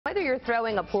whether you're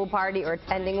throwing a pool party or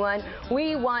attending one,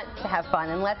 we want to have fun.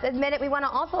 And let's admit it, we want to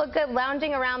also look good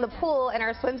lounging around the pool in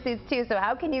our swimsuits too. So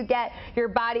how can you get your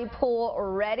body pool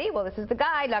ready? Well, this is the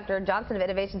guy, Dr. Johnson of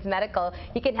Innovations Medical.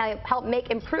 He can help make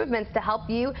improvements to help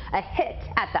you a hit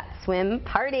at that swim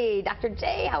party. Dr.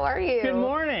 J, how are you? Good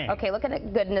morning. Okay, looking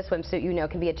good in a swimsuit, you know,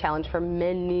 can be a challenge for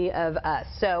many of us.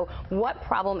 So what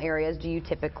problem areas do you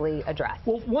typically address?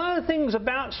 Well, one of the things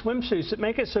about swimsuits that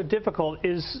make it so difficult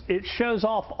is it shows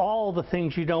off all the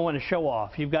things you don't want to show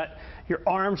off. You've got your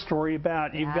arms to worry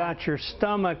about, you've got your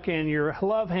stomach and your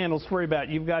love handles to worry about,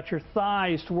 you've got your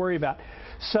thighs to worry about.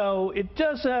 So it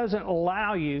just doesn't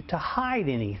allow you to hide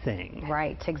anything.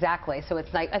 Right, exactly. So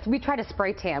it's like, we try to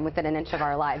spray tan within an inch of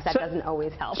our lives. That doesn't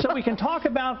always help. So we can talk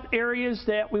about areas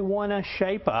that we want to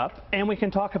shape up, and we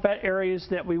can talk about areas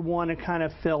that we want to kind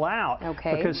of fill out.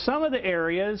 Okay. Because some of the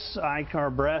areas, like our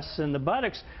breasts and the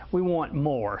buttocks, we want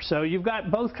more. So you've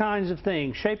got both kinds of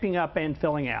things, shaping up and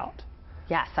filling out.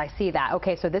 Yes, I see that.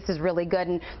 Okay, so this is really good.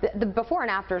 And the before and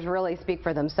afters really speak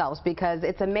for themselves, because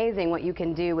it's amazing what you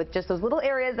can do with just those little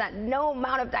areas that no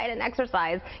amount of diet and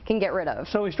exercise can get rid of.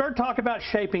 So we start talking about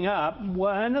shaping up.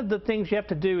 One of the things you have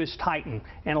to do is tighten.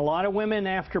 And a lot of women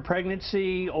after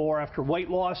pregnancy or after weight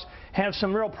loss have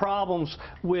some real problems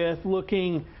with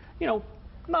looking, you know,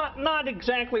 not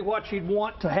exactly what you'd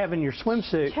want to have in your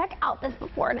swimsuit. Check out this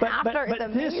before and after. It's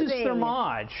amazing. This is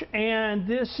thermage, and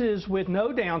this is with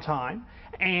no downtime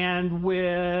and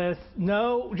with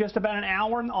just about an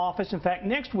hour in the office. In fact,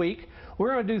 next week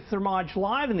we're going to do thermage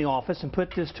live in the office and put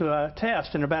this to a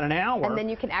test in about an hour. And then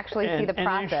you can actually see the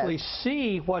process. And actually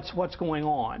see what's going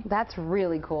on. That's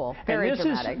really cool. Very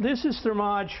dramatic. This is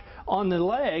thermage on the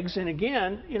legs, and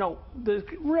again, you know, the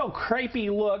real crepey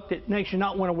look that makes you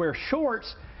not want to wear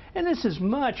shorts. And this is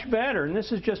much better, and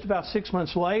this is just about 6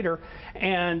 months later,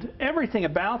 and everything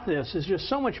about this is just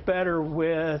so much better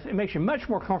it makes you much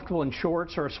more comfortable in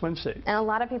shorts or a swimsuit. And a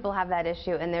lot of people have that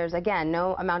issue, and there's, again,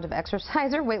 no amount of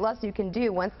exercise or weight loss you can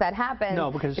do once that happens. No,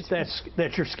 because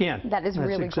that's your skin. That is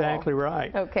really cool. That's exactly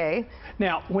right. Okay.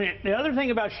 Now, the other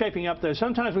thing about shaping up, though,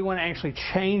 sometimes we want to actually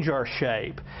change our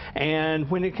shape, and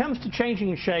when it comes to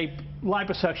changing shape,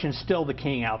 liposuction is still the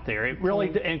king out there. It really,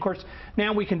 and of course,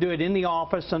 now we can do it in the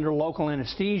office under local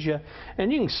anesthesia,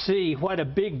 and you can see what a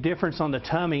big difference on the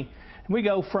tummy. We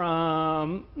go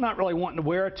from not really wanting to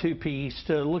wear a two-piece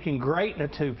to looking great in a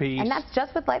two-piece. And that's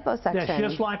just with liposuction. That's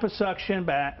just liposuction,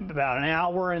 about an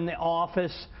hour in the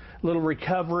office, little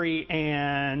recovery,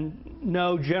 and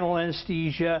no general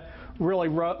anesthesia, really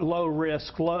low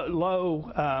risk,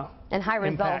 low and high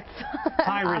impact. results.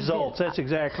 High results, that's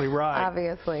exactly right.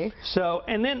 Obviously. So,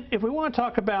 and then if we want to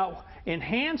talk about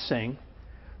enhancing,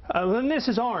 then this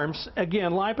is arms.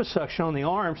 Again, liposuction on the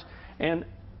arms, and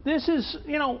this is,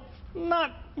 you know,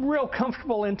 not real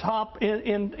comfortable in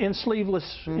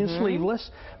sleeveless,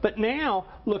 but now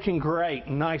looking great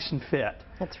and nice and fit.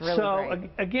 That's really great. So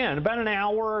again, about an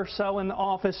hour or so in the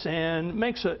office, and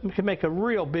can make a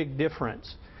real big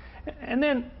difference. And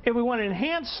then if we want to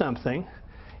enhance something,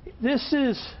 this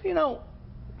is, you know,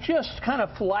 just kind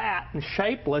of flat and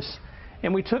shapeless,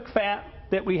 and we took fat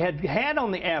that we had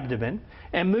on the abdomen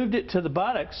and moved it to the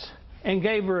buttocks and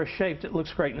gave her a shape that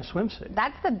looks great in a swimsuit.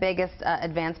 That's the biggest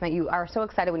advancement. You are so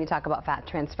excited when you talk about fat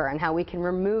transfer and how we can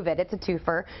remove it. It's a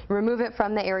twofer. Remove it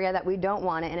from the area that we don't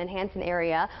want it and enhance an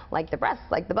area like the breasts,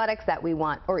 like the buttocks that we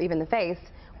want, or even the face.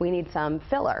 We need some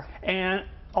filler. And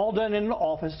all done in the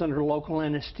office under local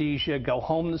anesthesia, go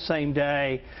home the same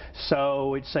day,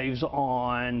 so it saves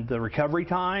on the recovery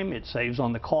time, it saves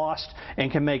on the cost,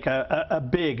 and can make a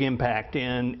big impact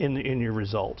in your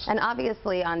results. And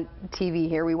obviously on TV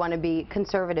here, we want to be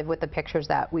conservative with the pictures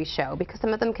that we show, because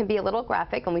some of them can be a little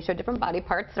graphic, and we show different body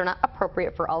parts. They're not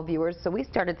appropriate for all viewers, so we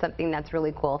started something that's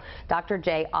really cool. Dr.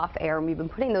 J off air, and we've been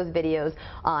putting those videos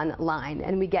online,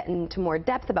 and we get into more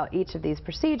depth about each of these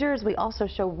procedures. We also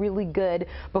show really good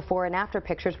before and after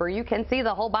pictures where you can see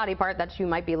the whole body part that you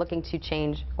might be looking to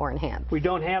change or enhance. We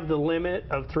don't have the limit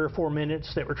of 3 or 4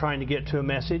 minutes that we're trying to get to a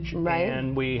message, right.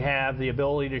 And we have the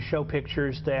ability to show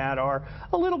pictures that are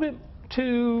a little bit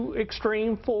too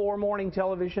extreme for morning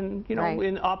television, you know, right.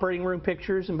 In operating room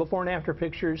pictures and before and after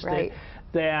pictures, right.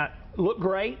 that look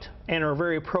great and are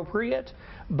very appropriate,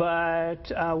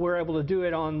 but we're able to do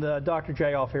it on the Dr.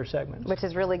 J off-air segments. Which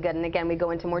is really good. And again, we go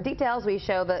into more details. We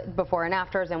show the before and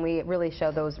afters, and we really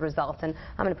show those results. And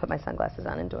I'm going to put my sunglasses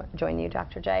on and join you,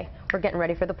 Dr. J. We're getting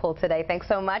ready for the pool today. Thanks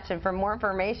so much. And for more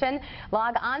information,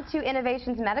 log on to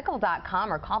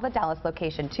innovationsmedical.com or call the Dallas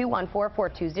location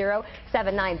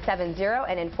 214-420-7970.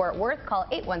 And in Fort Worth, call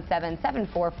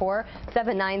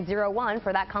 817-744-7901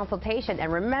 for that consultation.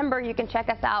 And remember, you can check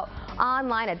us out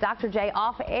online at Dr.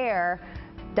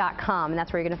 drjoffair.com, and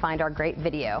that's where you're going to find our great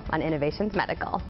video on Innovations Medical.